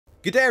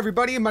Good day,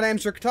 everybody. My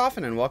name's Rick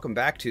Toffin, and welcome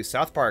back to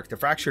South Park: The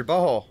Fractured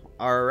Butthole.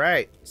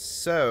 Alright,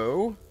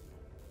 so...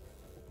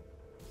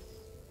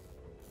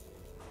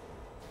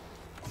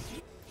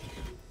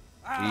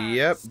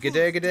 Yep, good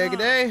day, good day, good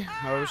day.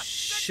 Oh,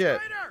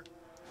 shit.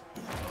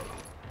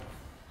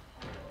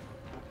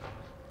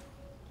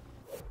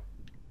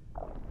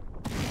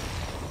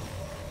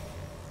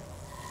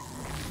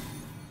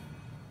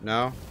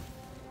 No?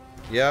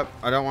 Yep,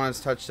 I don't want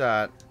to touch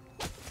that.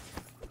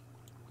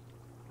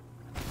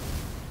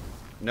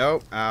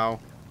 Nope, ow.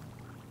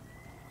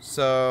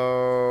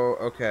 So,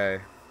 okay.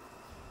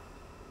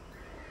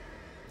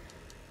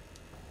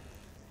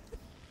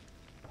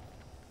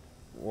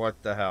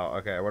 What the hell?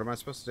 Okay, what am I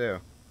supposed to do?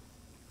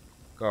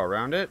 Go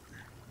around it?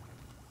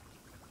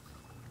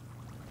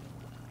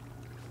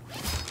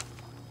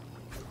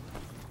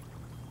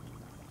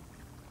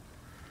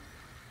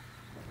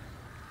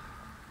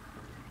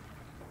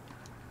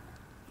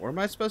 What am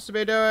I supposed to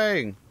be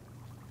doing?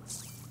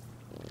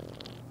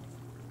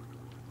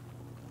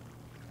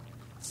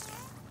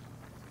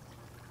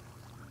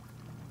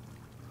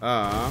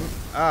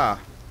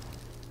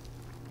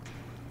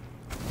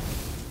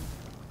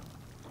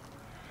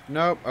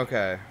 Nope,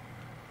 okay.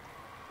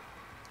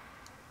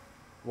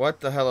 What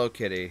the Hello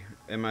Kitty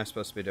am I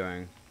supposed to be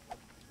doing?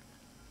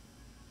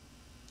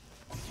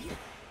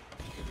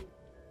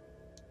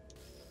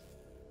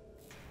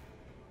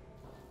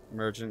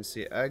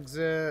 Emergency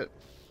exit.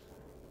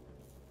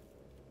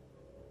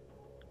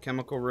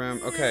 Chemical room.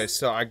 Okay,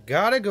 so I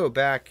gotta go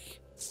back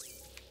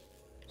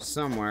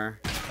somewhere.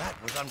 That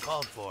was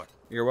uncalled for.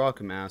 You're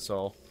welcome,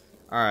 asshole.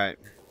 Alright.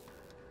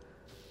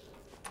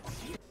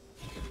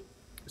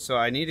 So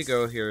I need to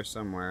go here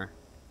somewhere.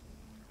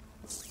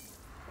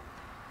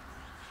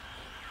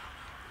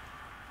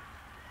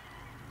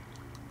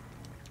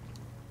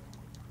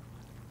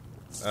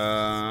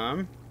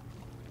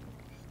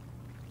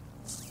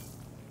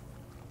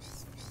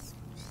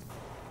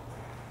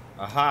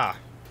 Aha.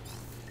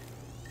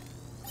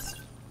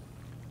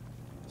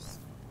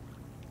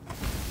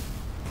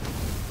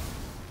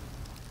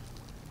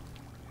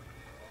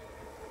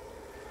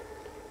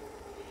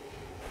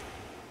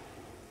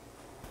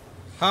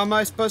 How am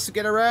I supposed to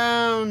get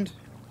around?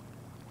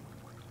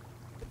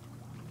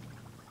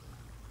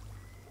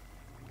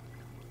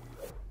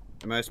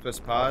 Am I supposed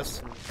to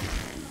pause?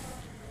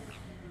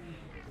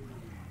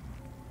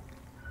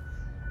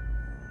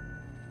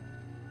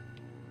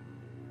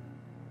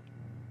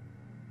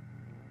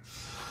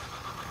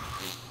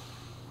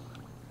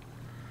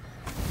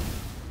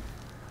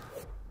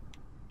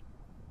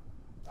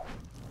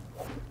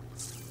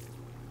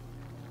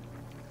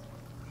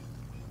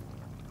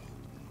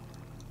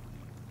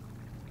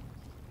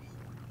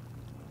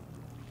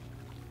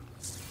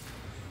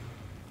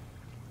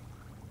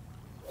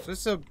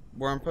 Is this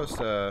where I'm supposed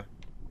to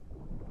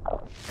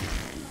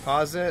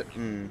pause it?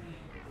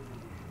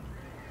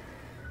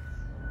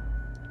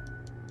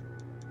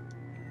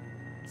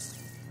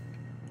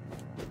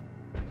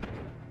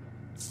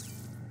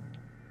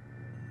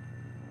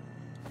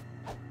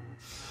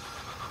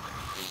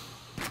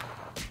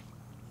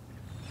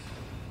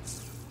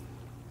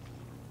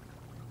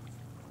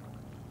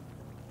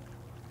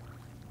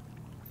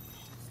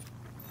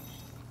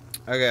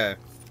 Okay.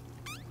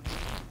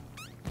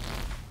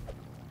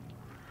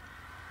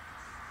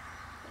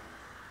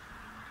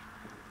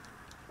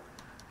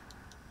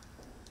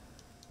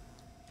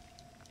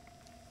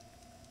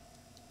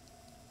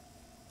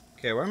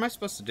 Okay, what am I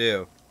supposed to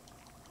do?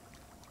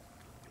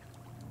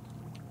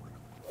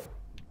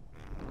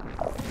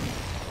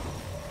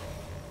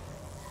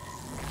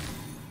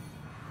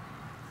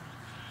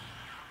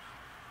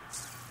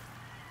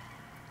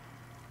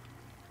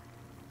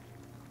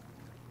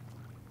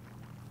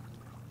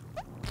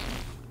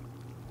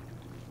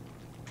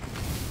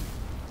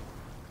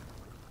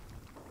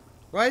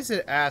 Why is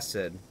it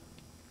acid?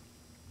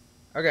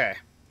 Okay.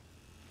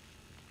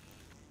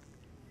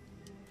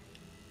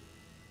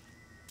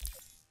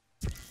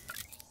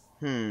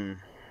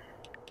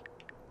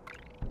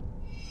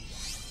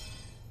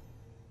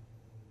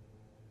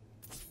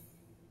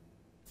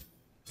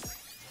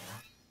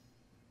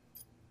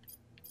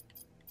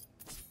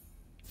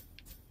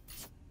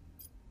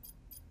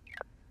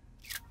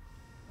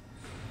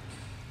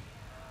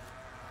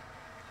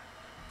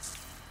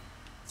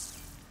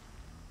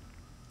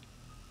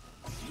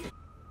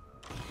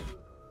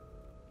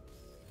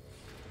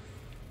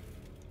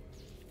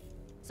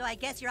 So I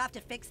guess you're off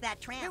to fix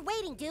that tramp. You're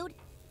waiting, dude.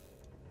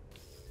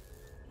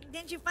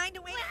 Didn't you find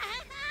a way?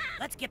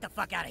 Let's get the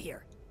fuck out of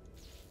here.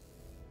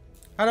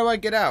 How do I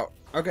get out?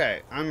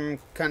 Okay, I'm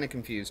kind of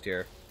confused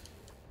here.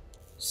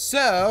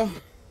 So...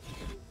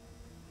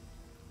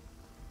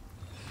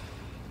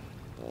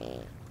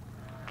 You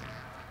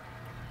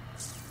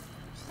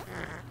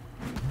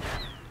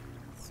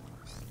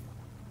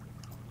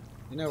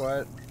know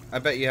what? I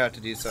bet you have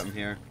to do something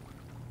here.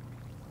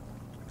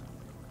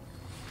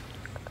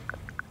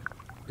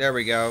 There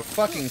we go.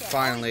 Fucking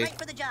finally. Right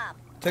for the job.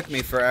 Took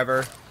me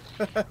forever.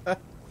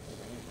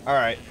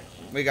 Alright,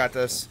 we got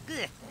this.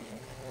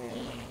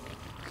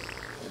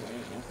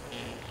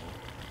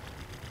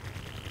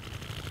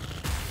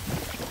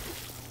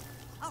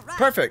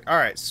 Perfect. All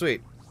right,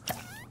 sweet.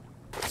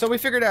 So we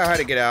figured out how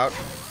to get out.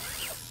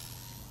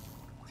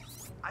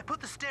 I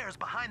put the stairs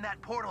behind that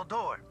portal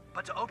door,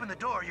 but to open the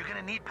door, you're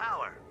gonna need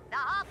power. The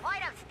whole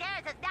point of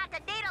stairs is not to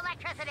need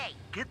electricity.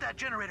 Get that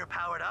generator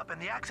powered up,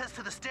 and the access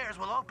to the stairs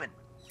will open.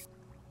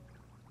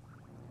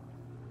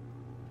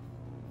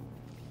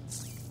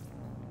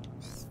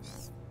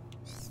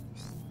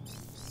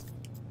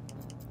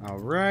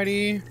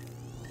 Alrighty.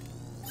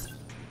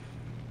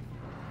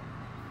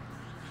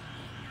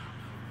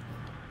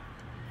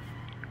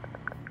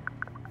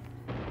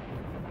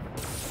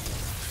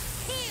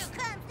 Here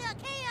comes the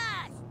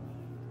chaos.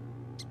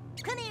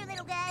 Come here,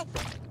 little guy.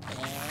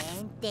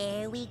 And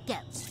there we go.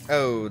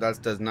 Oh,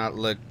 that does not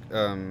look,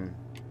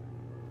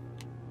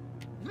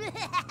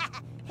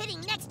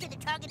 Hitting next to the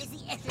target is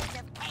the essence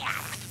of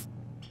chaos.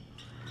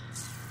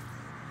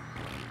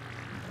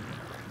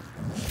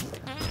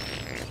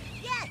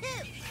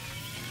 Yahoo!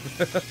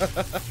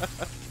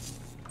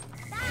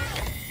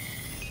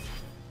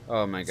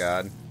 oh my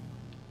god.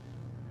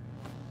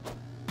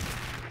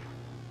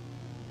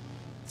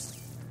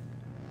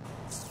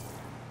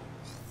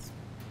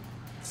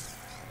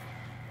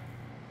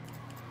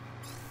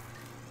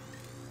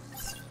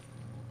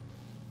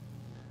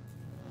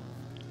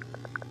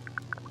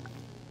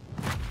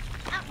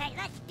 Okay,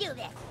 let's do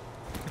this.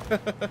 Out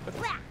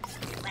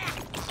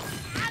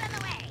of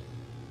the way.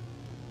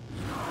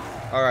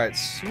 Alright,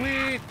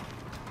 sweet.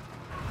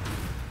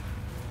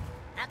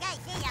 Okay,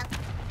 see ya.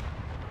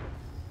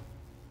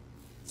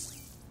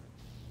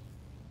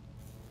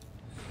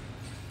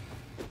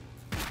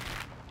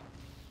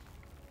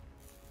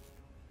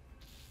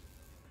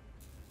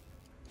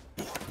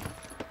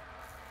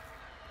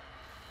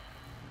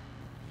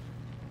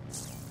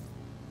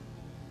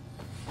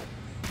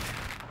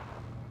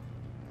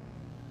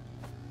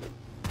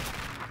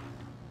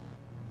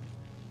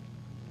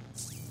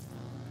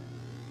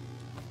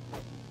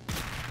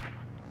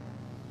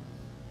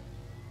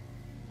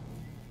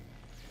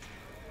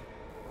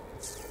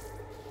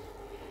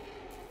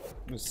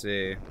 Let's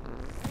see.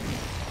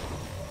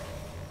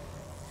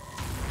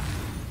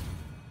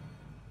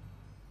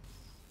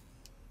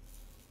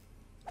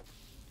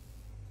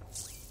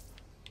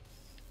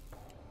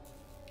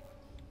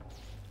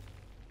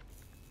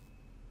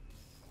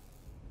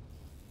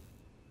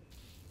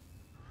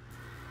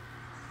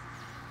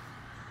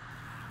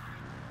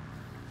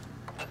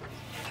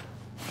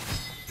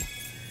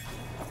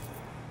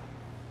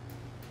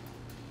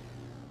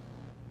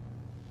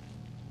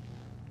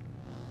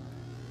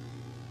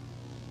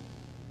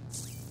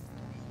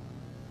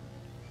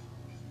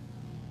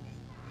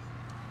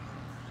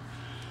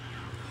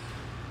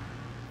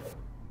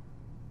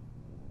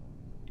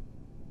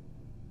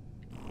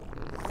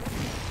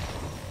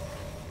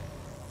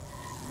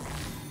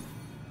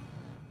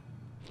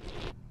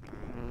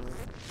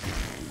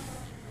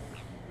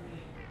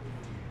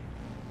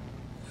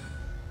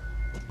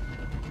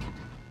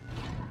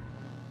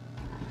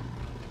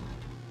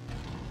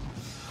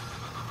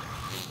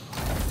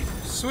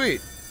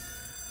 Sweet.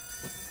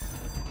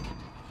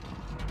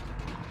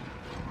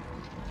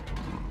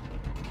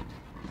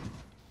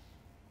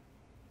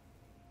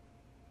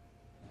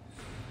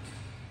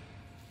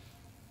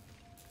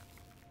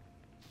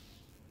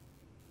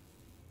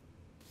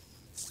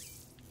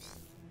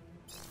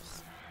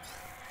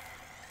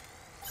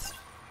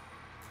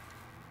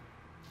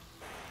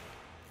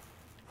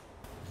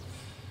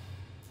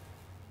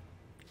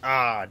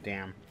 Ah,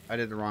 damn. I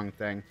did the wrong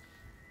thing.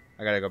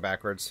 I gotta go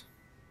backwards.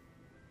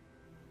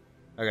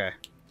 Okay.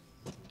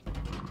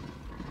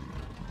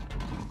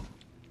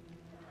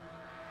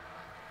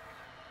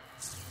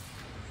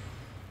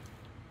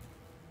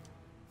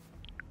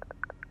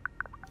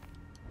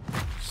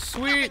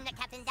 Sweet. Nothing the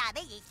Captain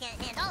Diabetes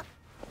can't handle.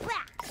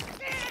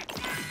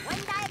 One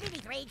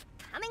diabetes rage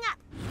coming up.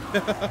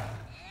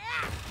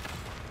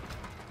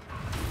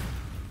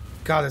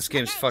 God, this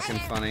game's fucking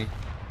funny.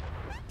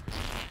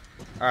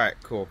 Alright,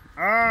 cool.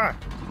 Ah!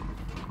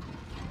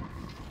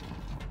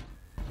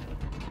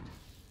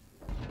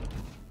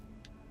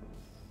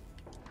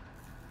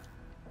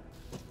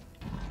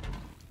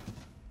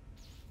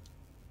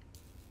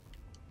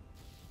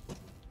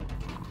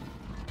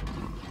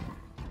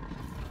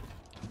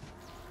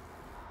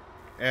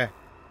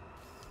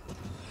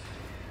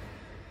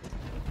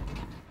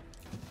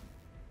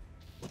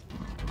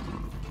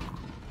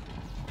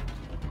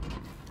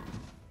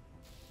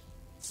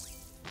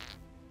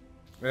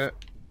 Eh.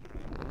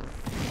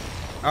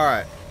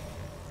 Alright.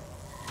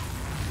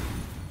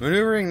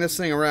 Maneuvering this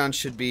thing around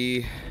should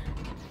be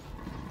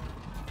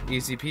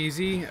easy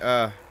peasy.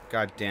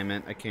 God damn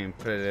it. I can't even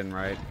put it in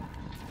right.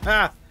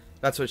 Ah!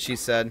 That's what she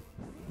said.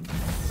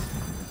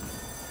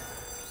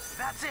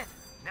 That's it.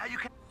 Now you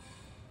can...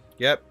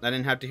 Yep, I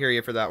didn't have to hear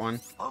you for that one.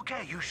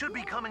 Okay, you should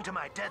be coming to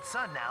my dead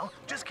son now.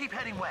 Just keep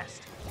heading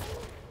west.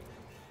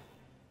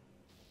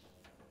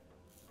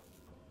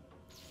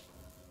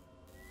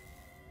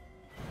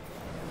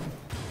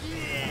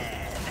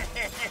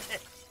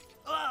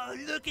 Oh,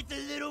 look at the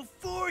little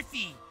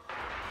fourthy.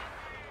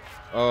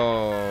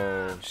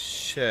 Oh,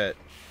 shit.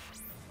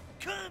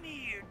 Come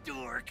here,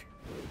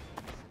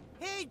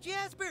 Hey,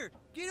 Jasper!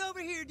 Get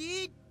over here,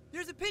 dude!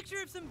 There's a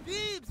picture of some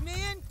boobs,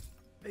 man!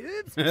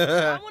 Boobs?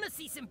 I want to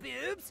see some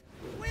boobs.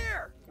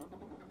 Where?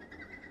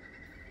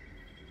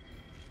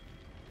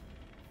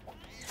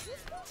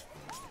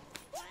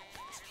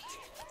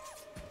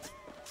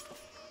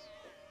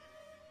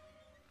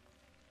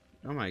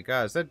 Oh my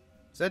god, is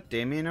that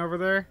Damien over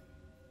there?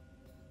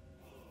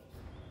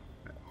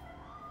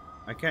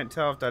 I can't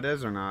tell if that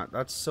is or not.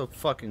 That's so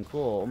fucking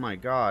cool. Oh my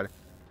god.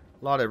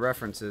 A lot of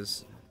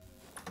references.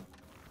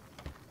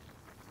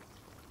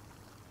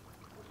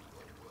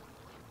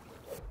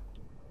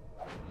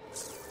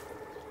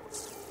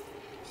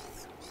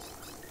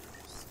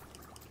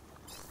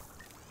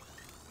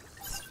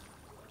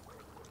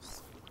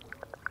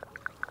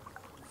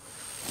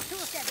 Tool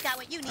set's got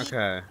what you need.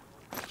 Okay.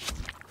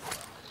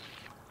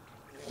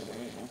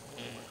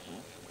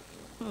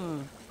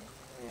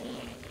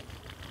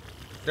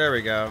 There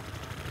we go.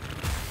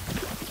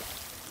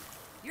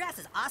 Your ass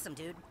is awesome,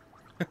 dude.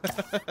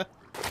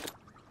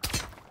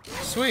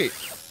 Sweet.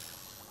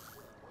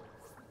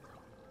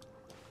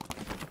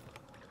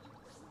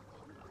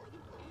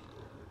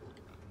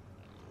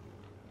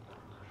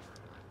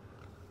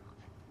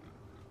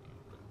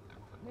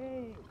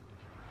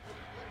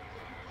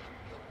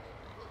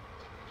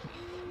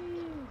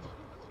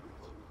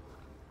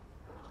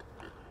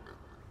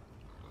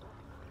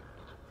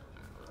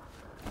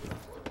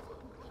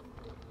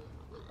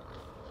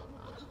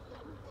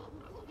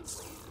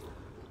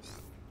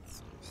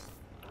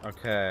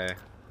 Okay.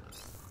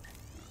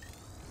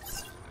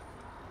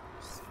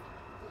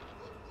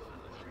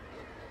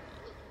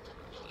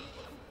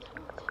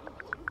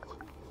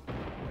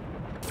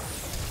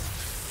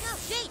 Oh,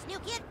 jeez, new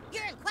kid,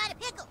 you're in quite a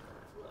pickle.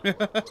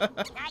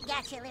 I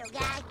got you, little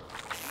guy.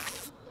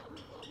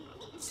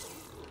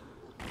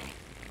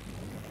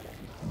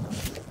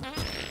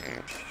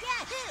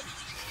 Yahoo!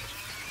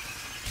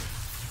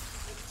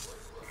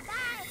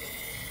 Bye.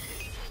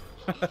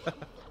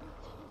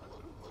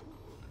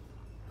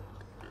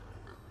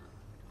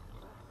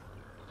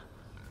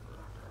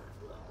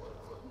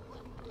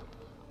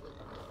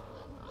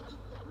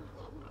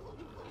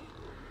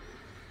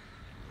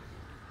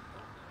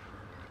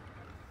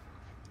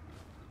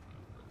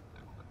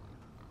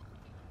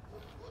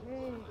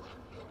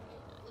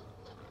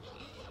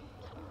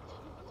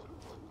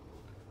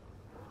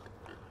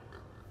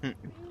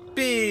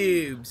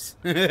 Boobs.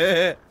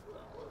 I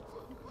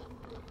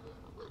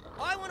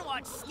want to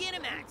watch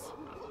Skinamax.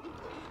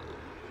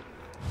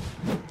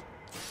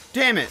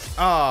 Damn it.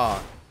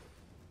 Aw.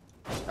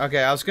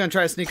 Okay, I was gonna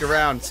try to sneak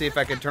around and see if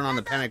I could turn on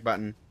the panic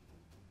button.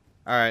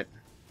 Alright.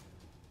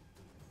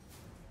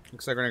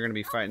 Looks like we're gonna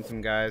be fighting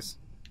some guys.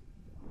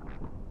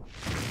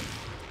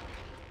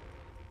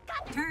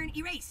 Turn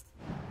erased.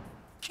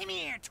 Come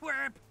here,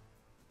 twerp.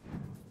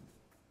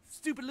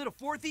 Stupid little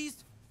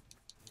fourthies!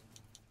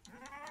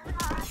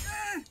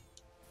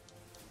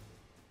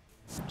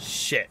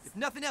 Shit. If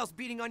nothing else,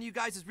 beating on you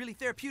guys is really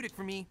therapeutic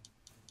for me.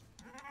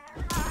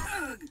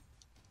 All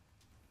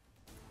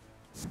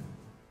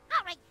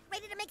right,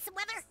 ready to make some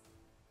weather?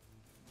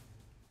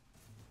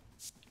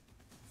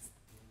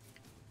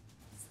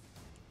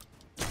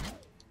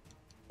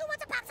 Who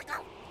wants a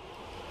popsicle?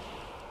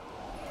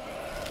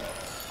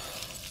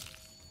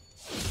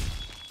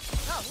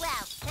 Oh,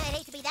 wow. I'd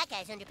hate to be that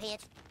guy's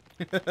underpants.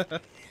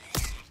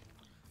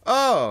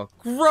 Oh,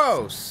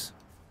 gross.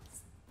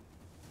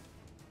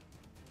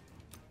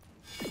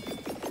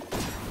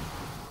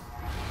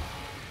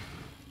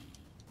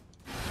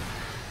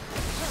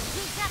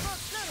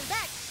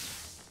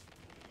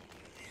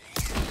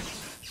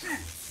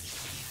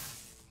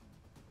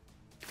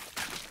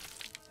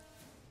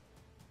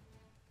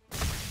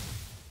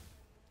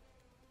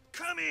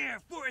 Come here,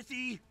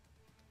 fourthie!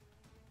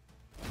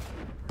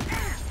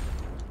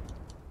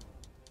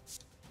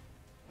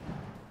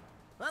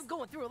 I'm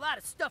going through a lot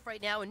of stuff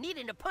right now, and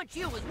needing to punch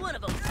you is one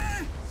of them.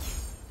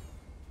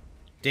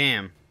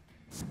 Damn.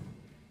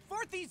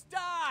 Fourthies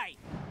die!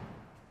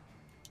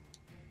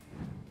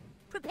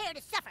 Prepare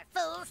to suffer,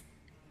 fools.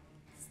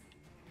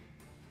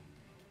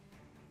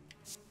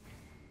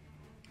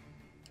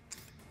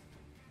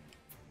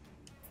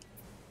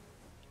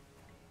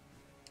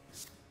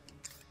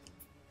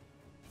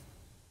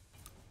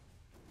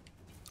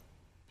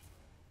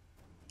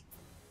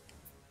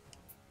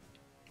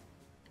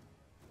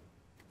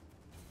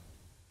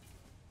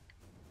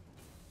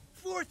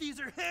 Fourthies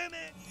are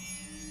hamming!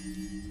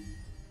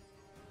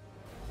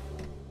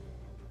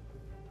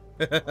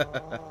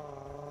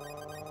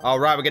 All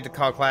right, we get to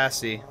call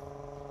classy.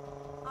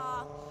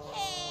 Oh,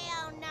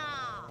 hell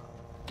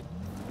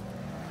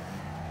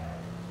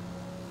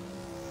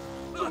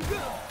no.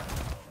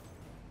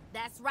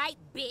 That's right,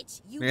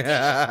 bitch. You did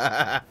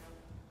it.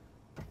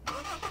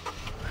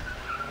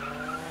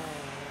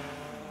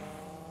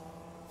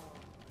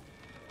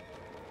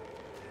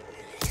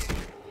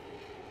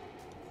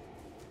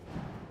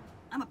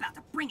 I'm about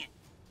to bring it.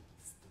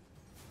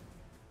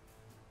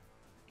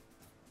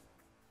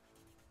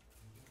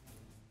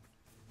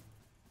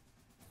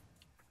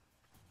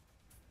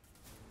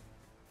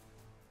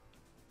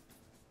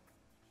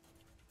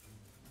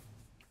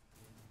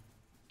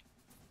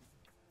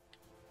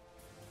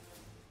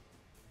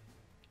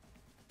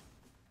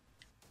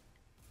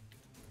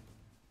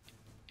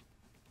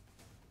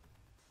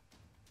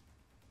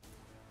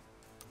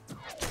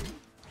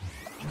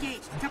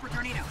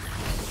 tornado.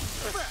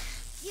 Look,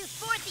 you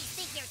fourthies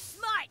think you're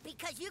smart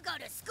because you go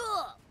to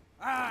school.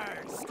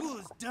 Arr, school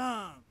is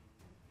dumb.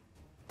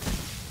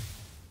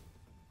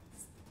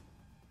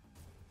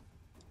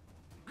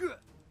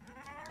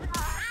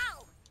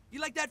 Ow! You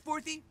like that,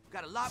 Fourthie?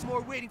 Got a lot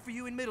more waiting for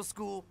you in middle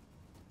school.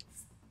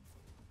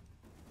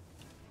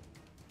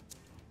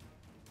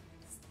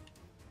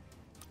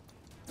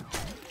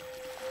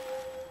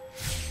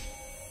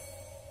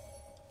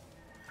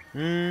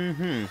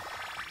 Mm-hmm.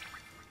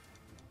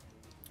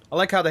 I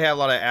like how they have a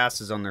lot of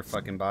asses on their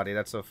fucking body.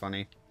 That's so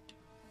funny.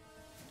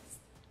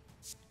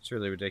 It's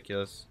really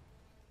ridiculous.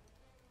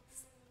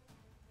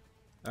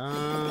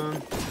 We'll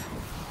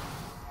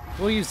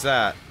use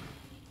that.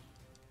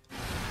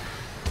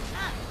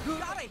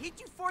 God, I hate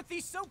you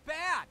fourthies so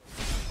bad.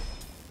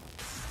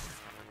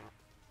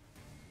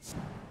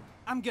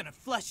 I'm gonna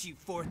flush you,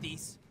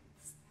 Fourthies.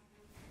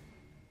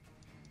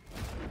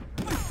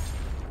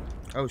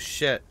 Oh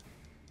shit.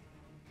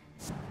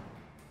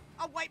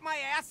 I'll wipe my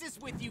asses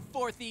with you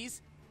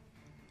fourthies.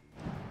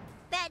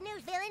 Bad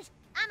news, villains.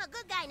 I'm a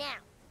good guy now.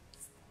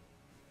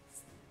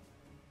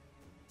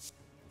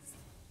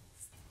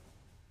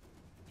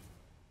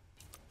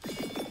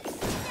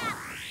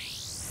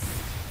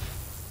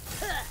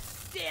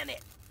 Damn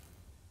it.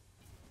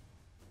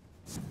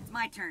 It's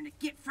my turn to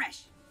get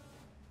fresh.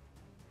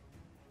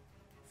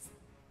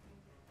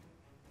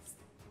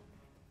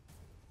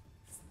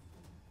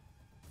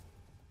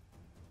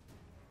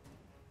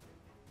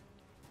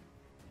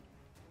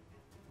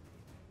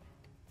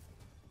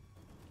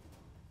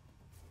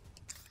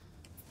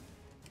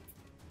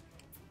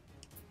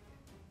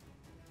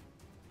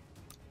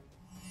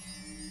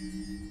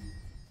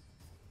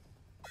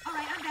 All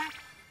right, I'm back.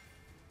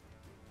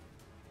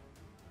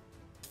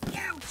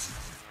 Ouch!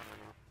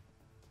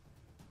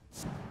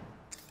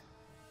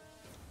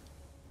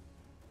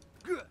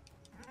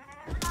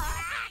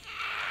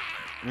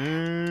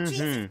 Mm-hmm.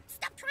 Jesus,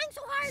 stop trying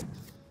so hard.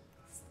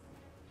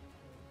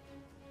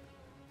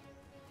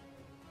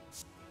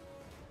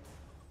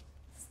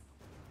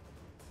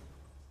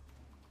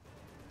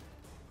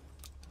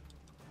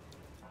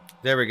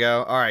 There we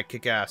go. Alright,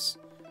 kick ass.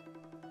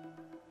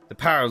 The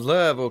power of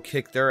love will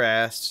kick their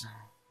ass.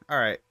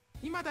 Alright.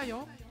 今だ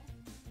よ。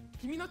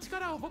君の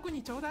力を僕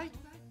にちょうだい。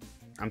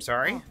I'm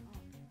sorry?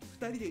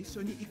 二人で一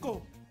緒に行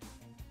こう。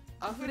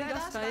溢れ出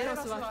したエロ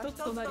スは一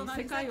つとなり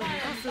世界を満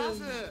た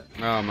す。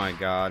Oh my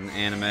god, an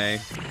anime.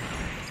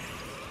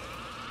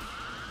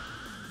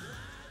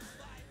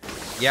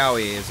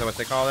 Yaoi, is that what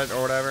they call it,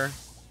 or whatever?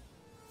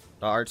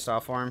 The art style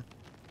form?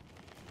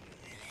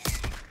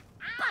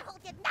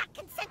 Butthole did not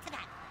consent to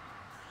that.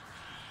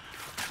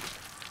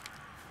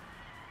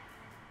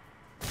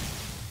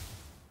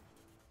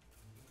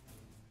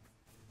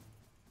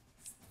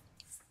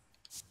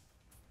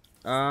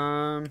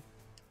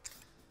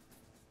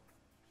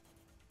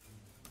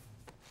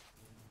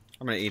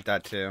 I'm gonna eat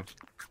that too.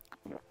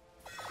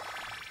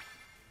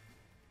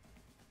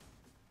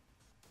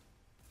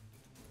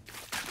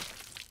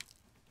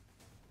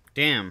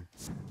 Damn.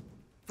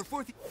 For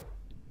Fourthie.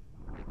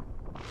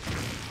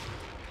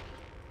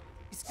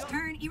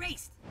 Turn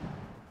erased.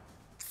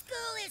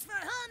 School is for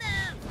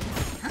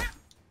homos.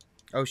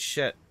 Oh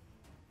shit.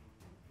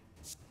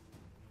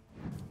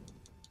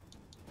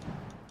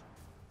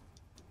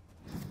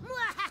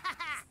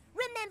 Mwahaha!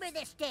 Remember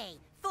this day,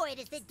 for it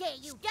is the day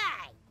you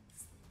die.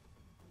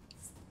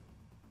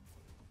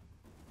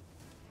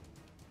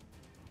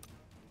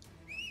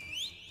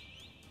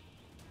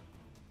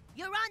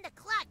 You're on the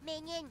clock,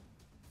 minion.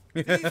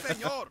 Sí,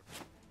 señor.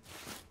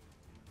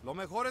 Lo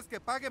mejor es que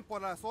paguen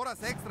por las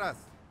horas extras.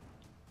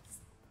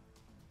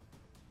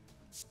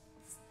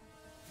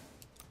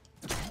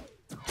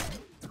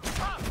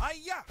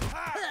 ¡Ay, ya!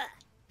 ¡Ah!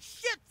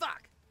 Shit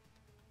fuck.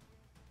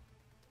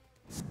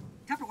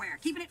 Tupperware,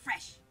 keeping it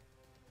fresh.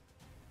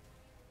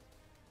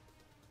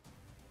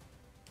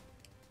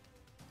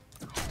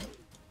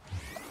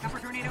 Tupper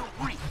tornado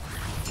warning.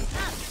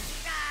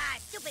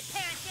 Stupid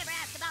parents never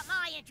asked about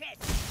my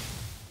interests.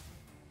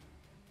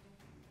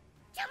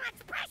 Too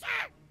much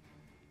pressure.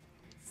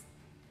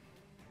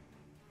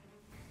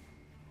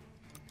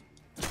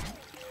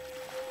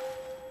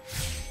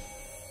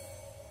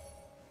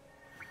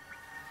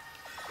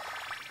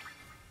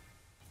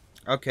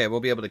 Okay, we'll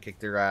be able to kick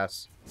their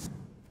ass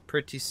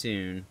pretty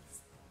soon.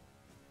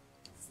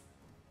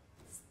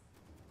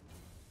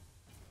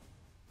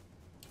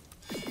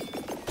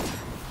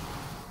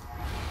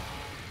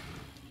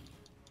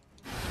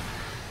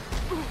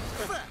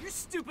 You're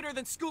stupider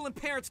than school and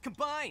parents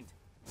combined.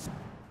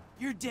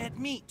 You're dead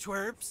meat,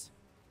 twerps.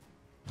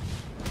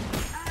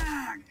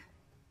 Arg.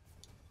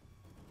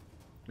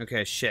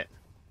 Okay, shit.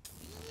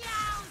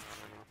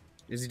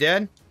 Is he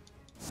dead?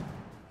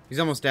 He's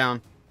almost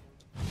down.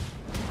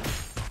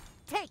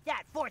 Take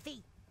that,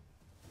 Fourthie.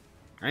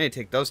 I need to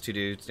take those two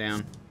dudes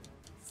down.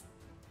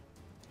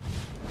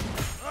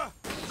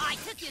 I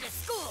took you to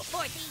school,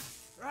 Fourthie.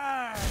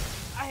 Arr,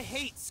 I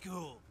hate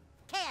school.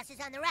 Chaos is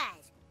on the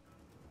rise.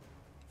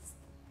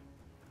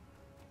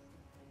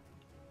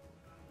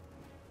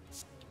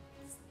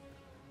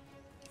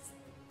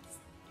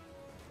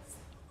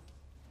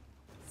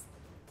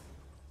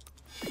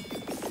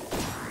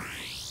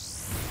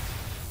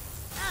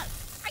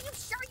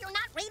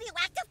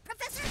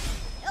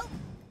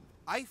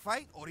 ¿Hay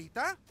fight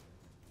ahorita?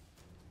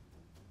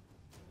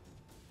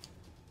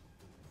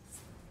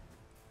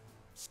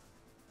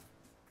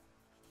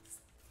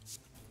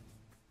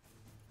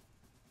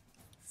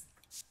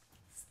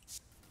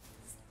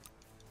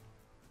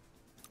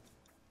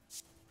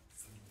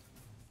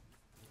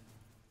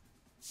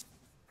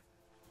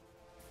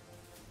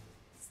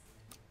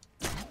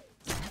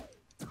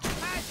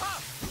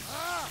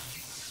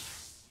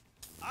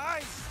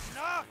 ¡Ay,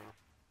 no!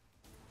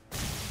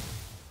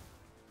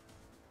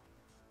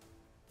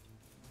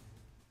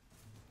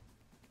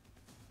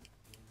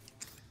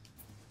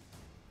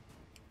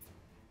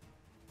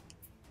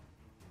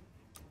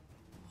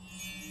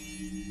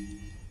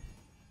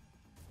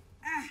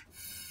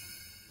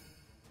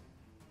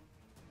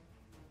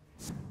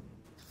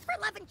 For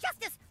love and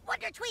justice,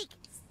 Wonder Tweak!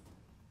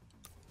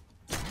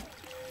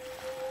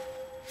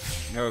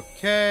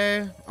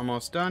 Okay,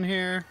 almost done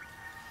here.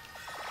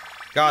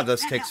 God,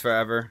 this takes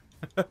forever.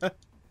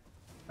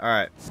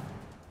 Alright.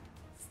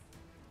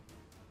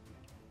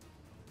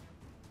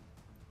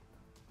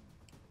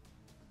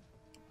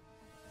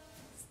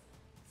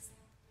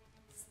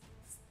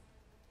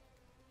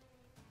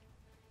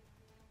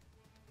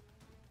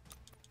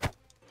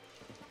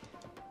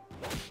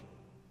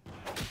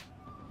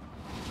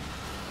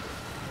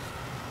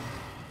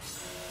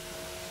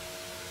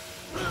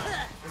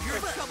 You're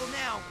in trouble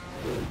now.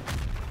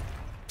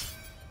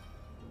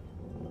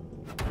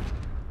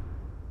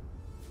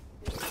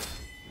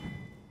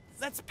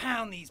 Let's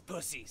pound these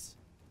pussies.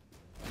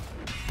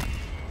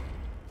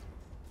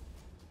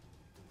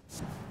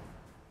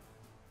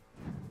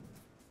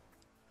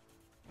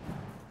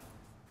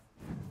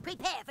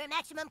 Prepare for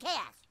maximum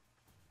chaos.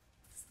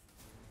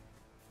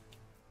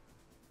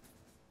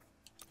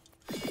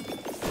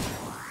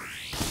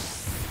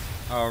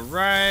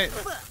 Alright.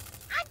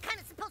 I'm kind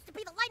of supposed to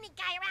be the lightning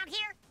guy around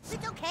here.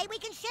 It's okay, we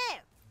can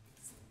share.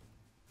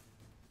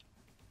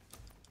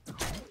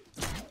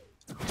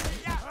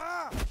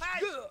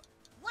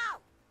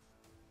 Whoa!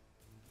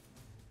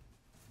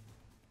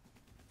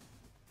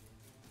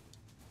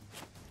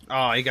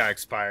 Oh, he got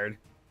expired.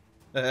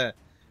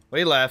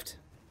 We left.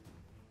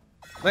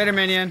 Later,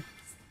 minion.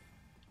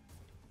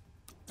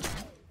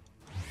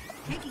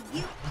 Taking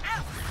you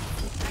out.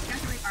 I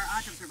calculate our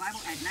odds of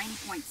survival at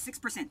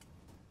 90.6%.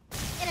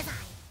 It is I,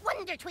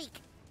 Wonder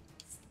Tweak.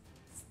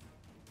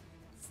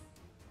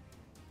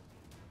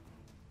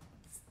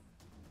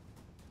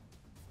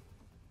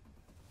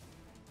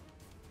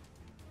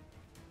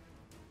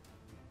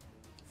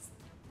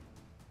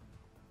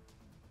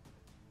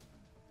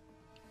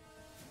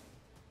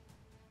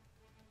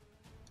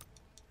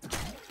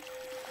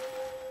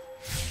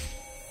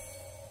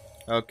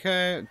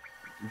 Okay.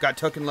 Got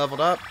token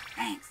leveled up.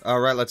 Thanks.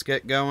 Alright, let's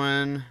get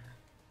going.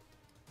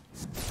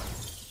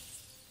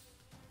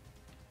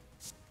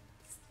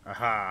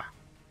 Aha.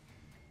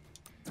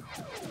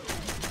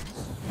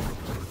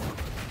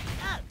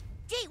 Oh,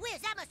 gee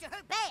whiz, that must have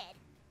hurt bad.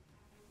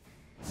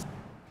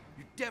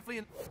 You're definitely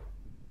in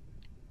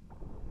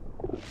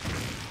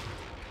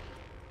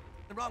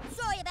the wrong.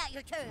 Sorry about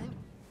your turn.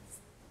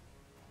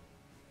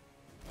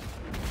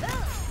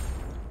 Oh.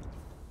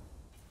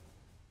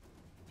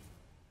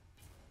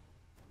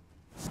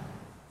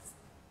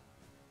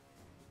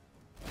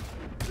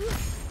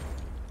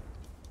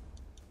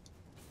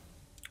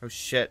 Oh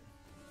shit.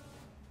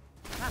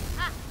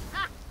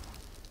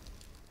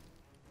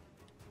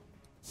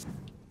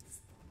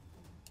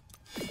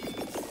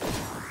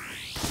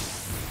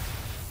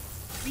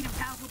 Freedom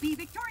Pals will be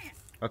victorious.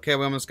 Okay,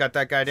 we almost got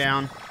that guy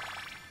down.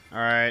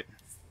 Alright.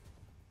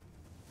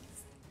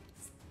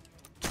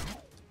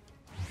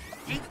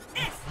 Take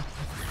this.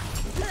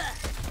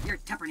 You're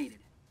tuppernated.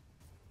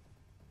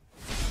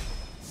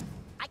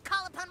 I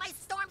call upon my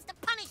storms to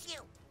punish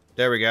you.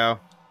 There we go.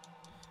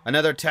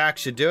 Another attack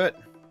should do it.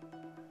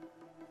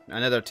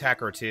 Another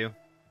attack or two.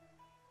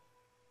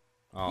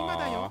 今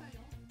だ Aww. よ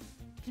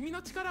君の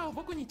力を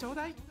僕にちょう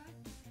だい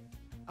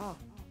ああ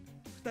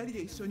二人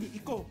で一緒に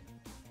行こ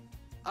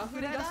う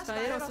溢れ出した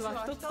エロス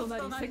は一つとな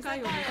り世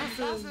界を満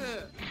たす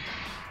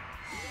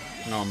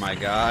Oh my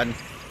god.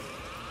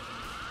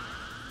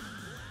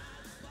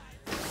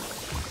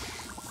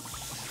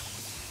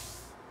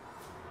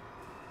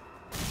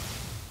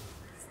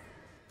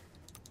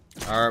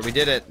 Alright, we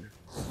did it.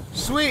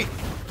 Sweet!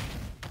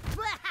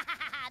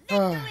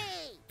 Victory!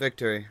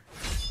 Victory.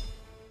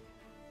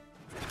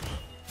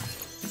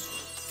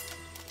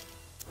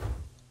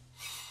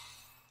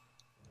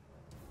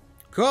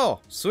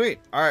 Cool. Sweet.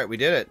 Alright, we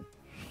did it.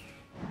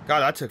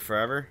 God, that took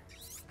forever.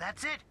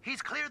 That's it.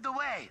 He's cleared the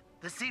way.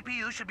 The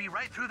CPU should be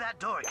right through that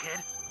door, kid.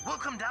 We'll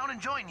come down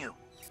and join you.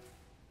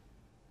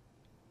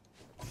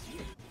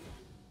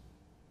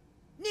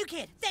 New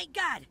kid, thank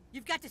God!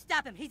 You've got to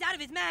stop him. He's out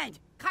of his mind.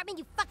 Cartman,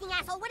 you fucking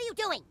asshole, what are you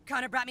doing?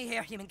 Connor brought me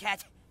here, human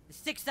cat. The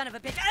sick son of a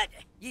bitch.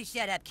 You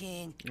shut up,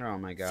 Coon. Oh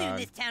my Soon god.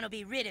 this town will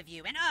be rid of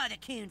you and all the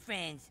Coon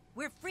friends.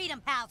 We're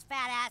freedom pals,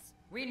 fat ass.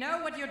 We know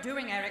what you're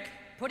doing, Eric.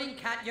 Putting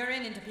cat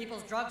urine into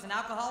people's drugs and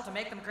alcohol to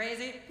make them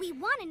crazy. We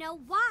want to know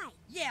why.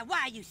 Yeah,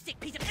 why, you sick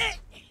piece of...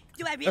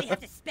 Do I really have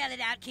to spell it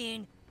out,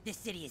 Coon? This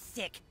city is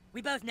sick.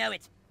 We both know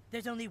it.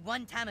 There's only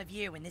one time of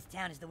year when this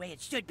town is the way it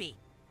should be.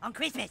 On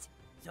Christmas.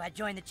 So I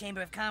joined the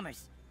Chamber of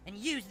Commerce and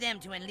used them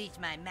to unleash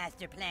my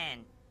master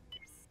plan.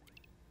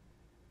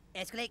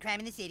 Escalate crime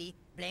in the city,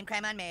 blame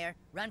crime on mayor,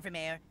 run for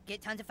mayor,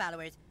 get tons of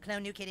followers,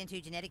 clone new kid into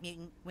genetic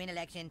mutant, win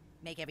election,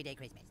 make everyday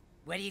Christmas.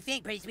 What do you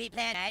think? Pretty sweet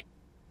plan, right?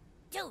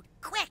 Dude,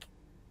 quick!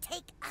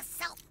 Take a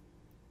selfie.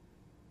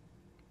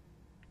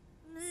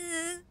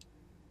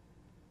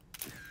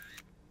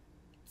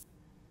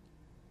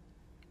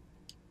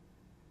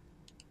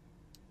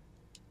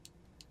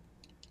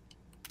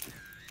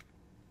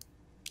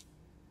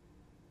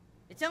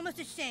 It's almost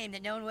a shame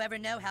that no one will ever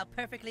know how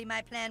perfectly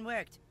my plan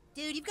worked.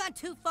 Dude, you've gone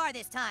too far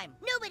this time.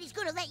 Nobody's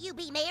gonna let you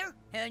be mayor.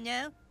 Oh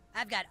no?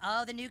 I've got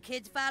all the new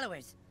kids'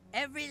 followers.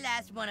 Every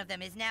last one of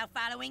them is now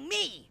following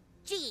me.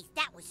 Geez,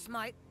 that was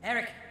smart.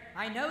 Eric,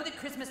 I know that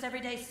Christmas every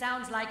day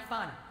sounds like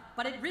fun,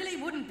 but it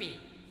really wouldn't be.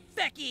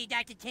 Fuck you,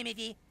 Dr.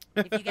 Timothy.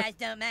 If you guys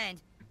don't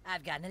mind,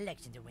 I've got an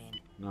election to win.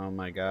 Oh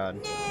my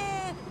god.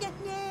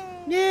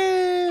 No.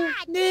 Yeah.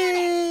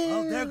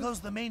 Well, there goes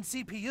the main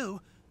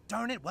CPU.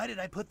 Darn it, why did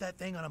I put that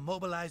thing on a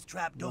mobilized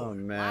trap door? Oh Why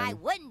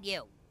man. wouldn't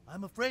you?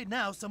 I'm afraid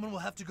now someone will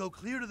have to go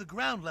clear to the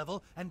ground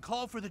level and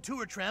call for the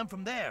tour tram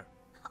from there.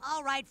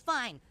 All right,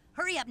 fine.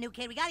 Hurry up, new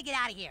kid. We gotta get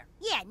out of here.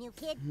 Yeah, new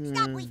kid.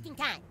 Stop wasting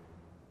time.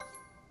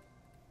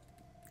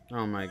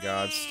 Oh my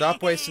god.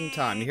 Stop wasting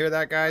time. You hear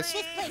that, guys?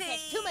 This place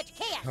has too much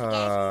chaos, Uh,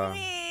 guys.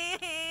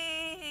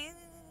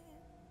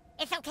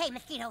 It's okay,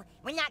 Mosquito.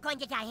 We're not going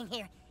to die in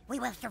here.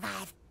 We will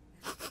survive.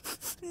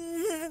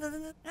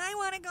 I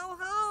want to go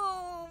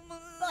home.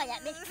 Boy,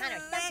 that Mitch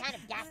Connor's some kind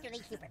of dastardly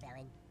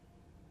supervillain.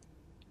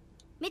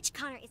 Mitch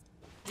Connor is...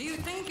 Do you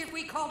think if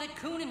we called it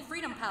Coon and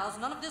Freedom Pals,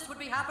 none of this would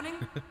be happening?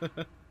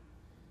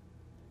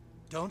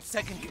 Don't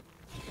second...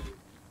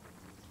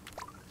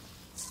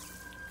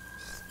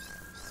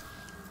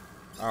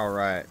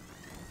 Alright.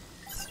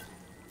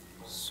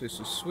 Sweet,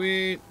 sweet,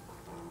 sweet.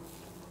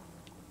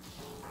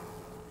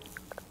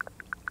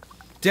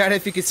 Dad,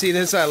 if you could see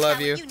this, I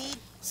love you.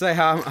 Say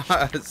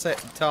hi.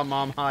 Tell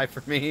Mom hi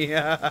for me.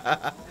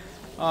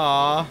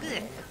 Aww.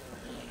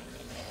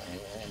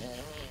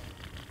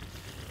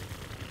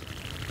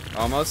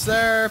 Almost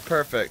there.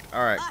 Perfect.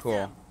 Alright,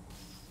 cool.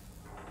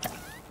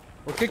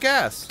 Well, kick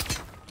ass.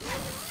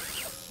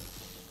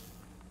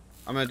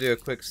 I'm gonna do a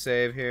quick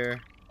save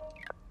here.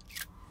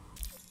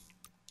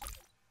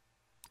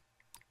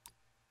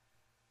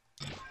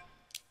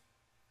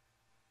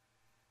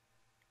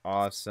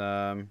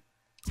 Awesome.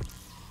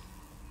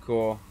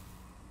 Cool.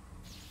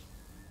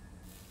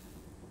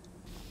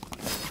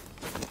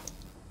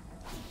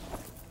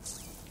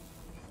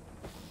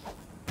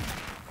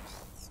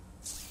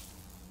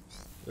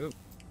 Oop.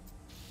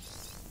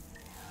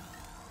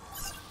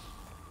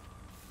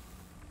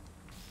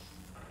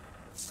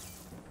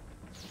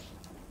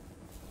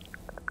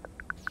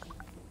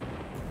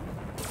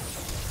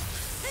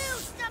 Who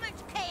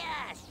summons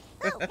chaos?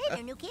 Oh, hey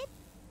there, new kid.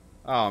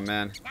 Oh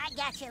man. I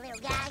got you, little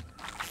guy.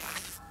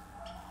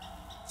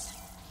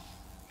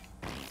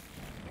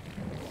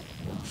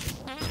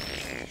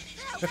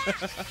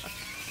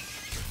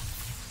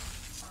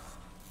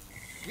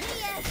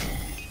 Yeah.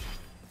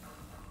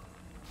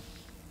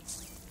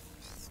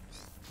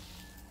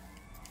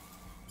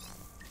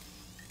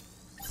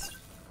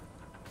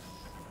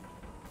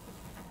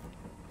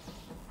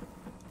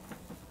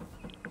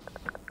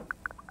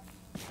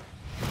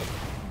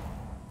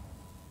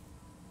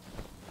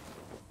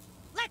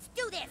 Let's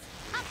do this.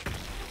 Up.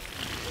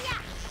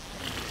 Yeah.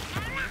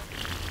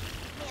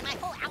 Man, my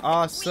whole outfit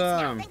Awesome.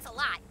 bleeds now. Thanks a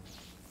lot.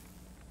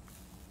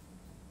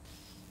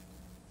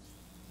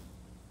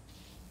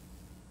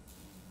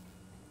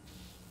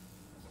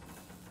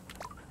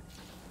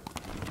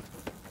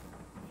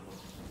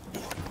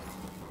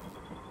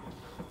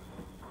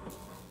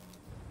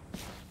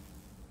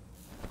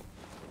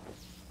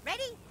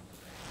 Ready?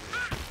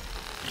 Ah!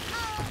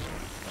 Oh!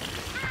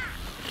 Ah!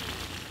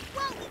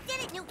 Whoa, we did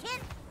it, new kid!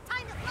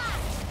 Time to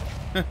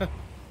fly!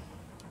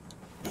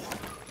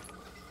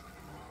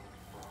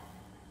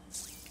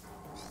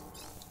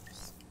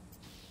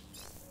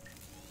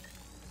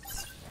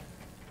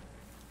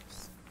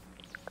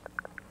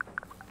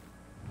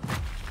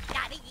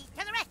 Diabetes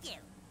to the rescue!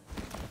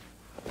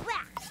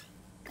 Wah!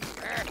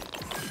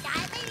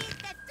 Diabetes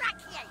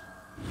destruction!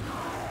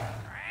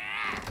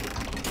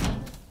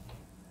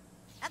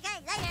 Okay,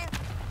 later!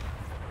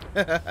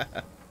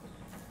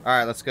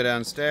 Alright, let's go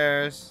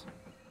downstairs.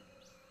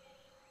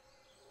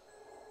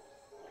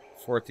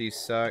 Forties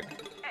suck.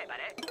 Hey,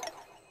 buddy.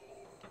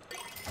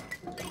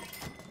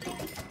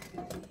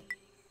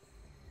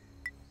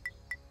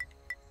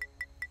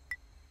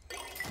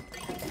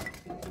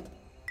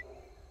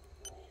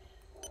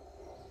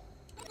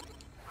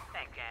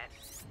 Thanks, Cat.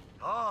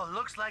 Oh,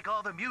 looks like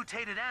all the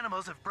mutated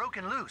animals have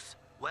broken loose.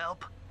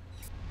 Welp.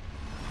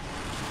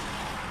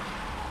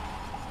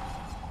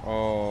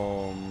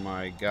 Oh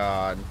my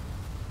god.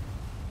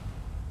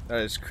 That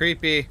is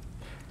creepy.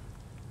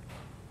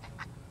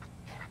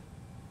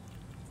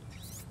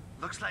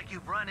 Looks like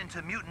you've run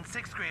into mutant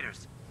 6th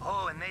graders.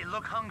 Oh, and they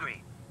look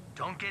hungry.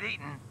 Don't get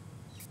eaten.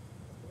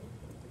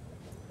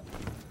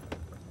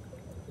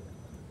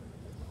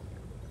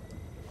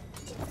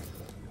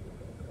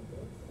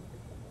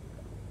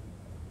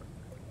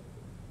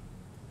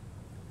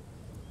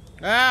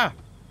 Ah!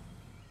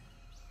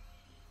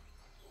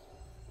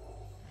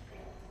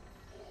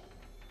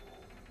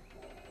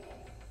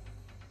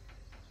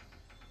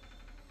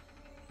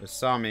 It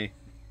saw me.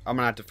 I'm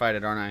gonna have to fight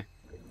it, aren't I?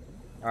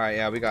 Alright,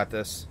 yeah, we got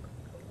this.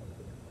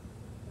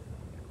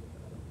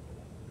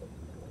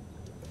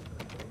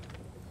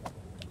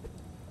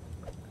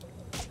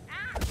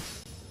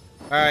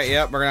 Alright,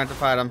 yep, we're gonna have to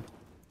fight them.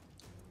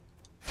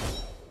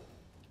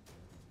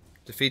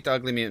 Defeat the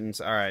ugly mutants,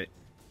 alright.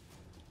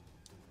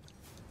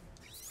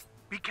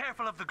 Be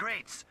careful of the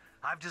grates.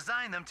 I've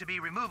designed them to be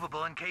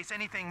removable in case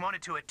anything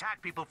wanted to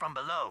attack people from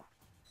below.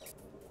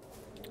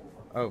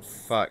 Oh,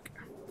 fuck.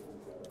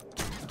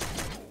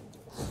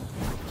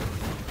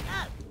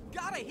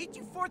 God, I hate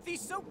you fourthies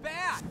so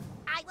bad.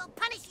 I will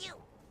punish you.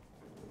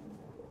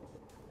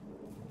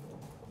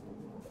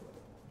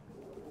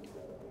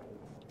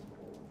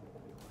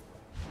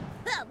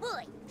 Oh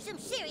boy, some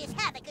serious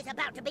havoc is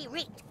about to be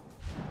wreaked.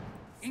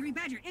 Angry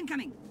Badger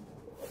incoming.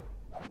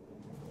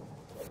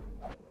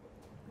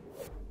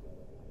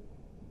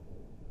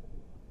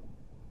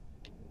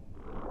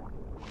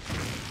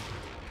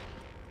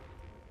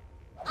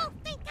 Oh,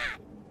 thank God.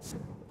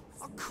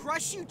 I'll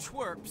crush you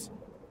twerps.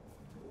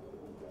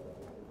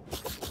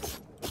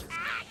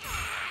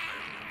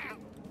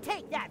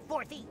 Take that,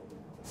 Fourthie.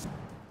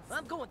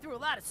 I'm going through a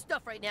lot of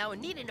stuff right now,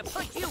 and needing to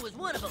punch you was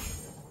one of them.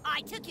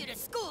 I took you to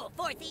school,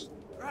 Fourthie.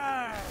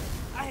 Rawr,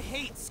 I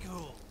hate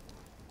school.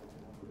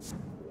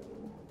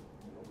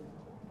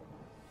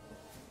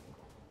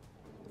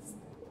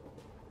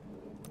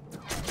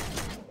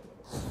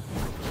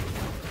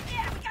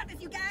 Yeah, we got this,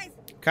 you guys.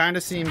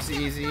 Kinda seems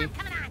easy.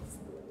 Coming on.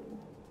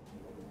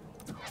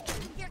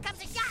 Here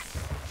comes a shot.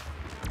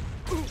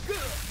 Ooh,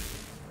 good.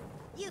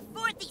 You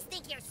Fourthies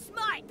think you're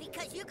smart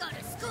because you go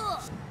to school.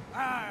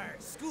 Arr,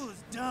 school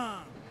is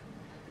dumb.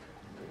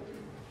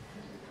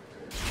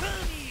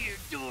 Come here,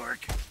 dork!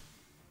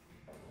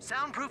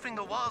 Soundproofing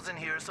the walls in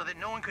here so that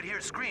no one could hear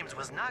screams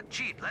was not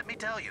cheap, let me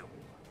tell you.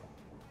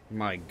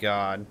 My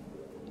God.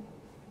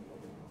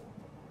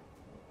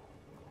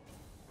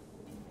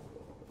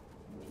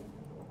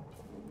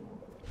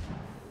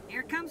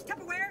 Here comes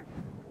Tupperware.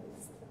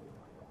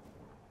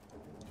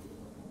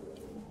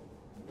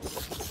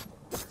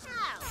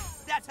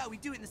 Oh, That's how we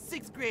do it in the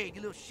 6th grade,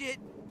 you little shit.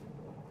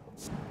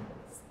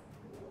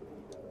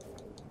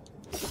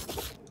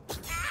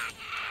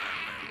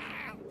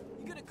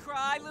 You gonna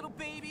cry, little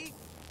baby?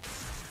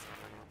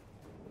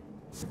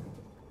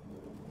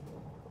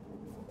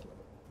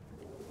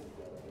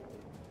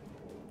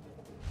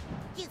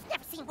 you've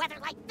never seen weather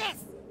like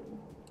this.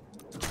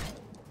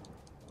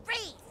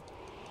 Freeze.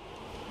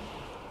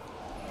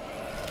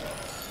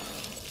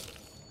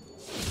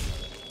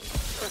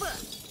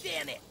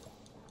 Damn it!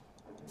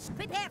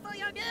 Prepare for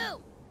your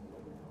doom.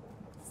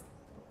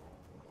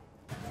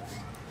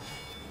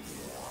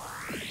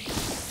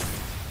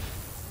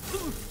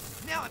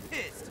 Oof, now I'm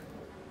pissed.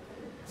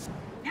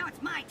 Now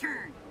it's my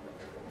turn.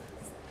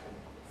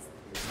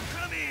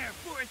 Come here,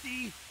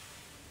 Fourthie.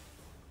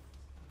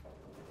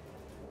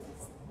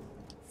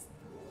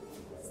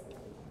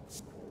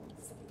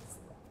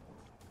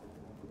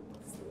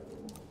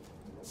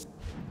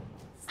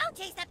 Oh,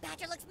 jeez, that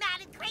badger looks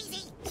mad and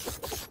crazy.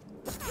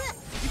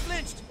 You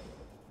flinched.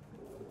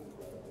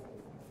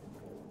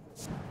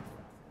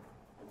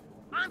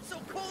 I'm so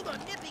cold I'm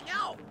nipping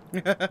out!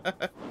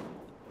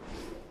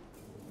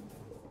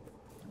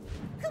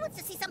 Who wants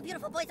to see some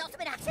beautiful boy's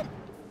ultimate action?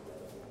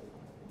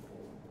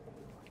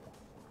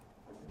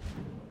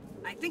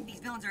 I think these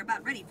villains are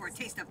about ready for a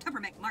taste of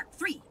Tuppermec Mark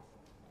III.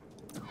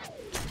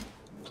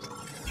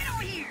 Get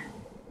over here!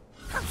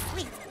 Oh,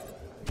 sweet.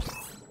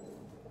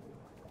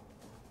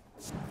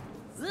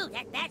 Ooh,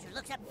 that badger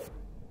looks up.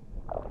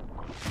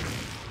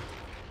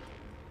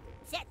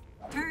 Set.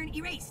 Turn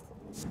erased.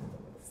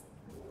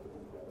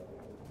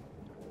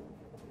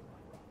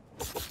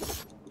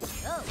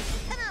 Oh,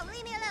 come on,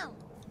 leave me alone.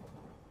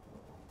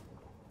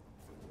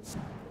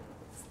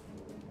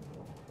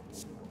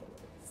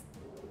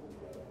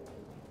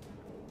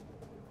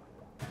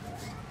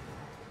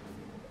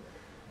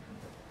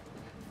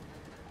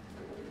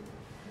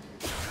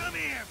 Come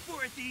here,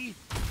 Fourthie.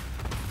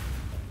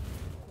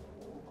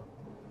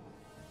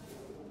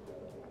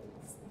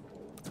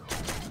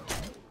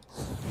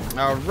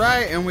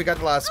 Alright, and we got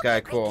the last guy.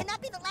 Great. Cool. Can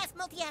that be the last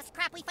multi-ass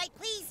crap we fight,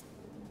 please?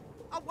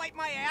 I'll wipe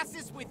my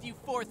asses with you,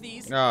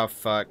 Fourthies. Oh,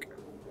 fuck.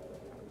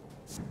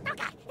 Oh,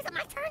 God, is it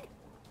my turn?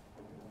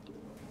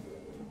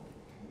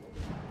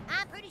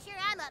 I'm pretty sure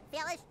I'm up,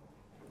 fellas.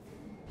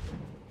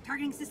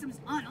 Targeting systems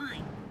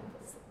online.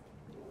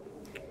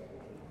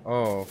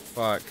 Oh,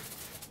 fuck.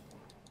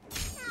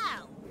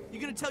 Oh, You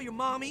gonna tell your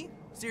mommy?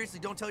 Seriously,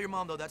 don't tell your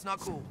mom, though. That's not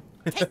cool.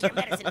 Take your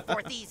medicine,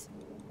 Fourthies.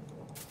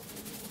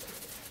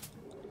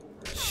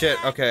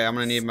 Shit, okay, I'm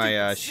gonna need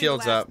my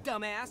shields Single-ass up.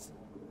 Dumbass.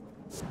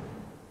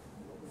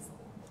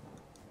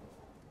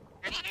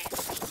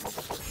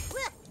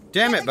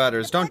 Damn it,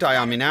 Butters. Don't die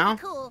on me now.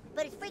 Cool,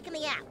 but it's freaking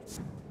me out.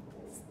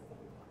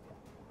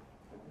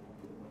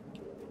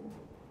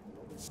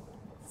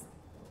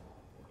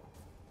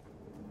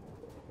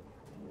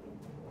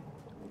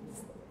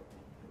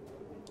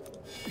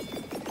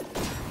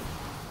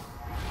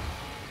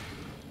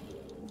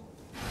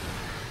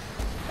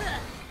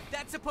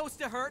 That's supposed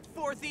to hurt,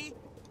 Fourthy.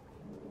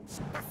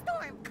 The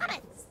storm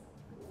coming.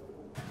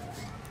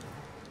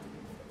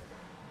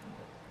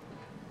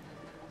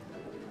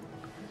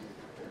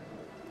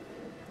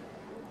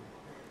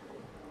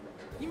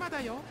 今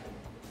だよ。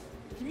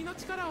君の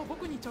力を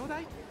僕にちょう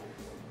だい。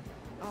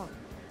ああ、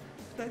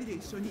二人で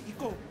一緒に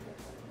行こ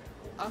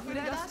う。溢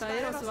れ出した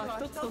エロスは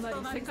一つとなり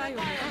世界を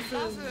目指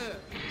す。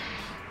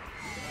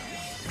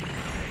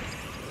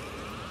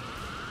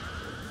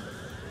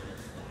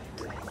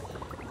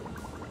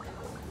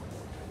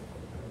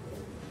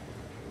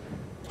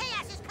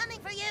Chaos is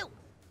coming for you.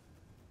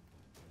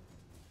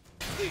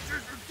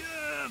 Teachers are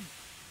dumb.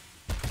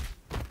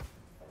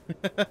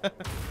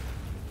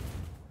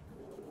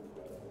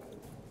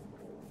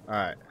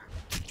 Alright.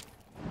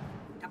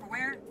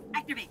 Tupperware,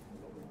 activate.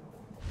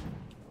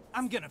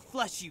 I'm gonna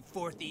flush you,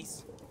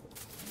 Fourthies.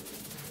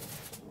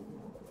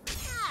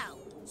 Ow.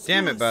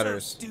 Damn it, School is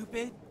Butters. So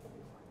stupid.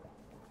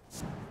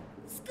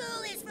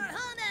 School is for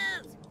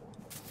homos.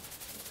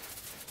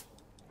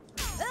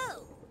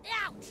 Oh,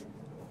 ouch.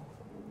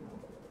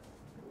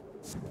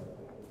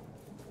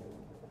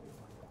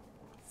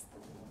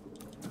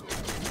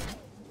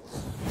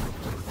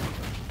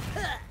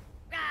 Huh.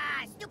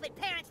 Ah, stupid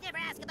parents never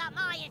ask about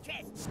my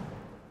interests.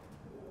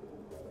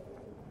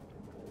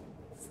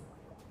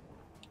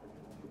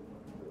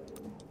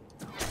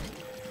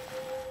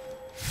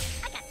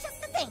 I got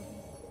just the thing.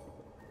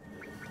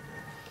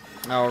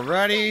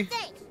 Alrighty.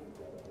 Thanks.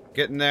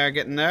 Getting there,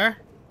 getting there.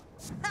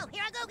 Oh,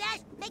 here I go,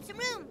 guys. Make some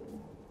room.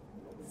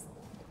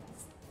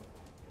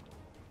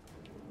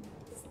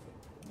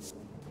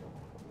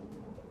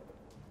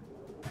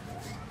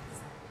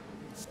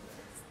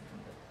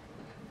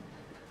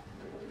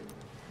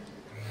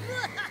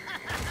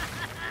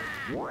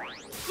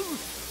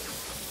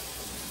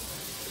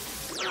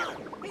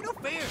 Ain't no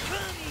fair.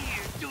 Come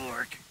here,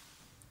 dork.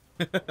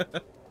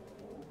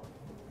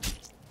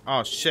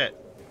 Oh, shit.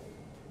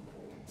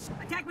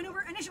 Attack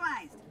maneuver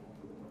initialized.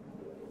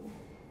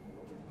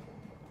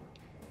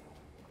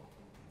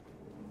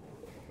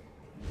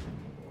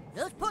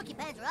 Those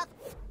porcupines are up.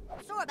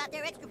 Sore about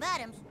their extra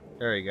bottoms.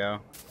 There you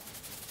go.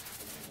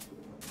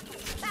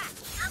 Ah,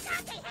 oh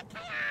god, they hit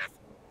chaos!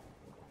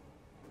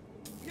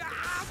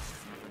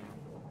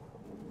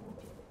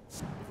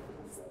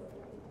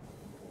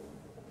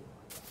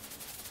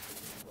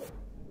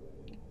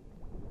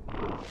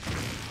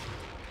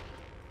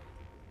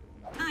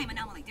 Time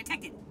anomaly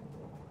detected.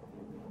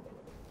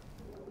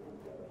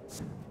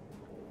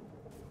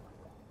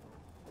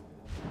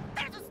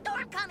 There's a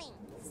storm coming!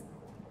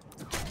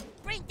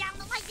 Bring down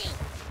the lightning!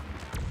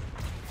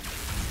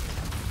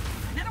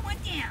 Another one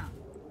down.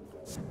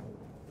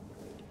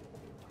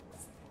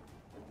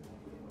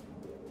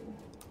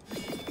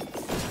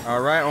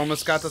 Alright,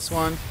 almost got this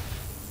one.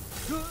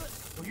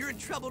 Well, you're in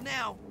trouble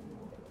now.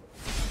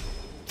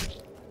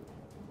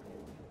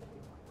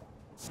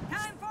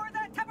 Time for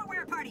the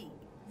Tupperware party.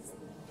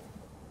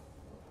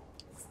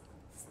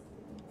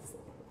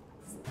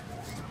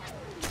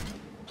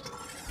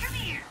 Come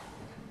here.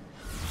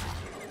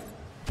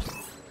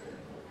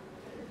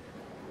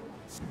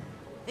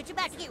 It's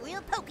about to get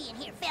real pokey in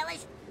here,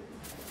 fellas.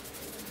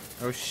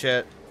 Oh,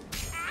 shit.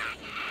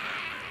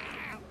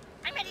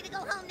 I'm ready to go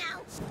home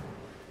now.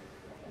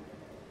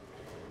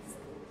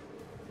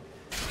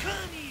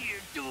 Come here,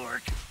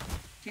 dork.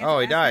 Chance Oh,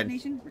 of he died.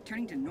 assassination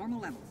returning to normal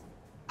levels.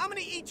 I'm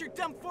gonna eat your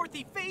dumb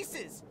Fourthy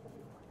faces.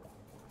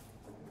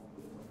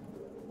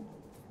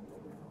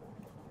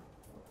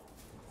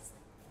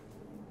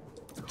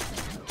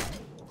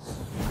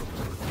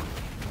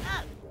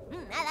 Oh,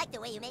 I like the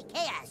way you make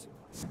chaos.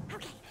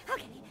 Okay,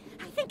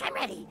 I think I'm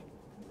ready.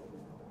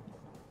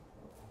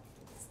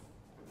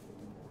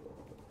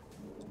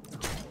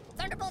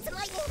 Thunderbolts and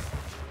lightning.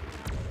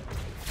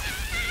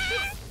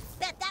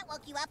 Bet that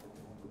woke you up.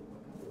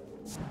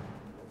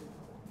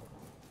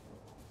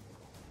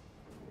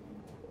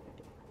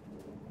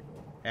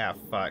 Ah,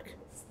 fuck.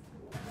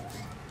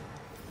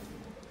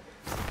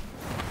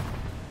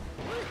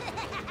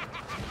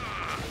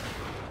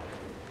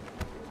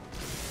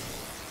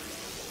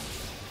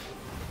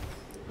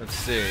 Let's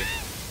see.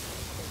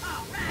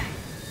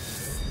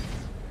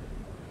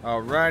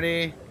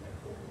 Alrighty.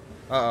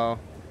 Uh-oh.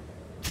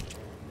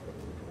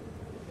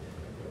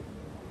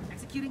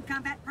 Executing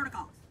combat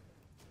protocols.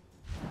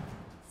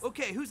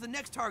 Okay, who's the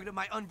next target of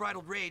my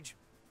unbridled rage?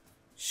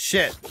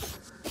 Shit.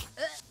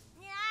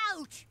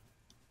 Ouch!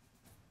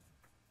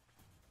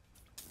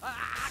 You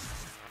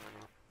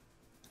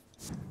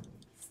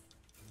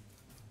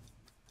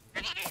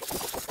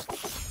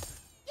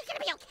gonna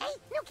be okay,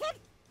 new kid?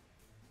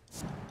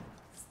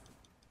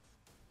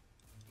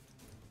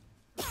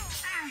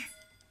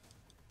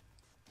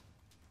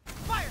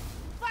 Fire!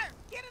 Fire!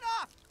 Get it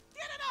off!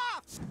 Get it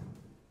off!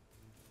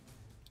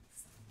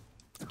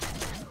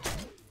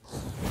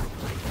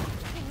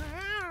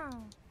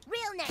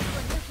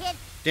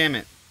 Damn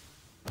it.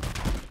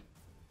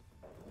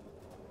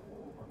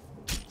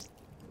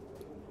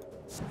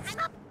 I'm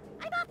up!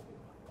 I'm up!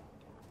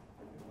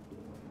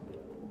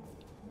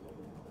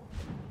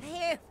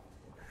 Here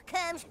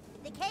comes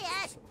the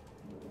chaos.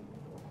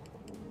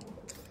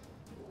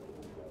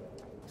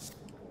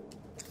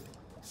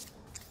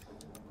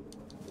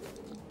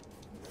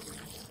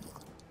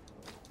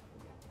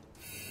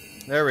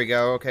 There we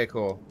go. Okay,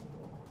 cool.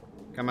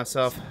 Got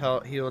myself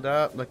healed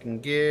up.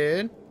 Looking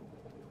good.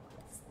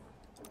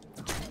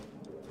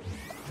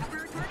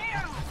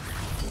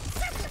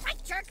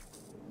 Right, jerk!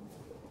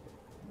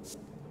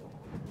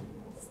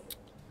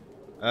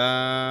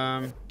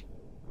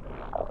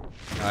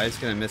 Oh, he's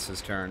gonna miss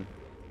his turn.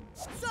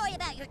 Sorry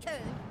about your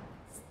turn.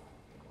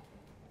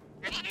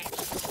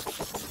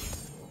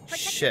 Protect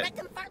Shit. the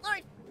rectum, fart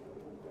lord.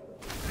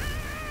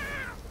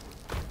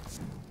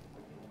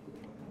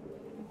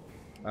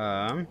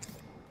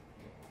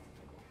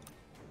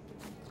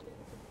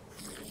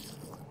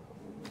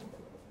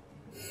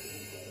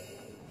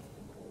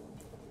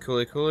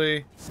 Coolie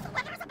coolie. The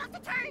weather's about to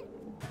turn.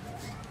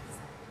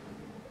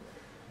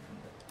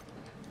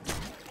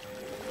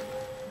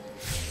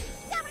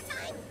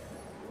 Summertime.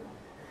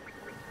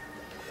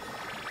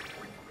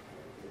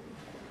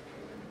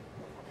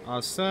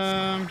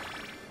 Awesome.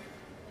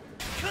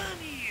 Come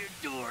here,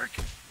 dork.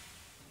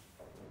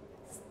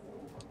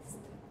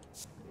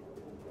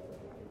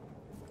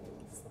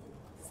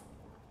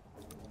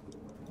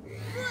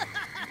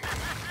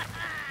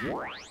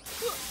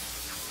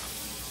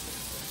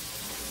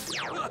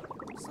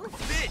 Son of a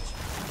bitch.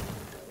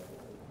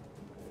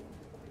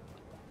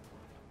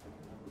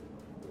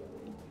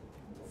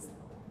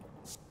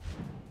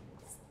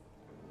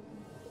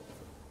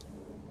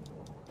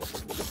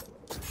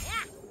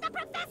 Yeah, the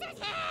professor's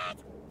head.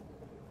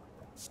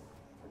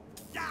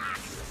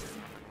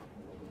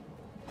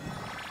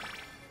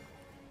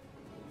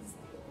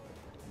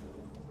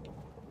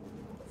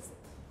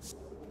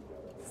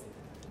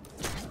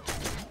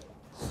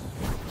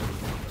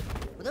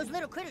 Well, those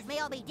little critters may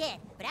all be dead,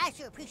 but I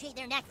sure appreciate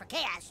their knack for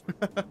chaos.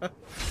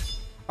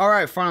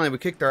 Alright, finally, we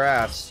kicked their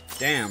ass.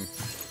 Damn.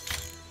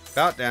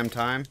 About damn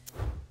time.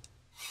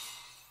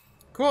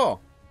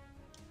 Cool.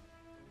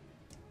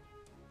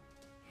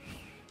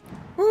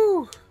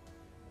 Woo.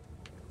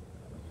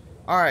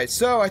 Alright,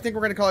 so I think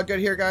we're going to call it good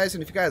here, guys.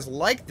 And if you guys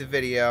liked the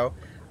video,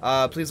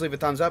 please leave a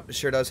thumbs up. It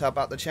sure does help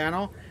out the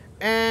channel.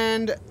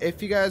 And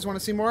if you guys want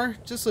to see more,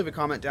 just leave a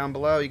comment down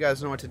below. You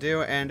guys know what to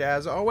do. And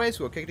as always,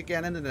 we'll kick it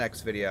again in the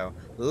next video.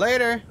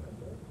 Later!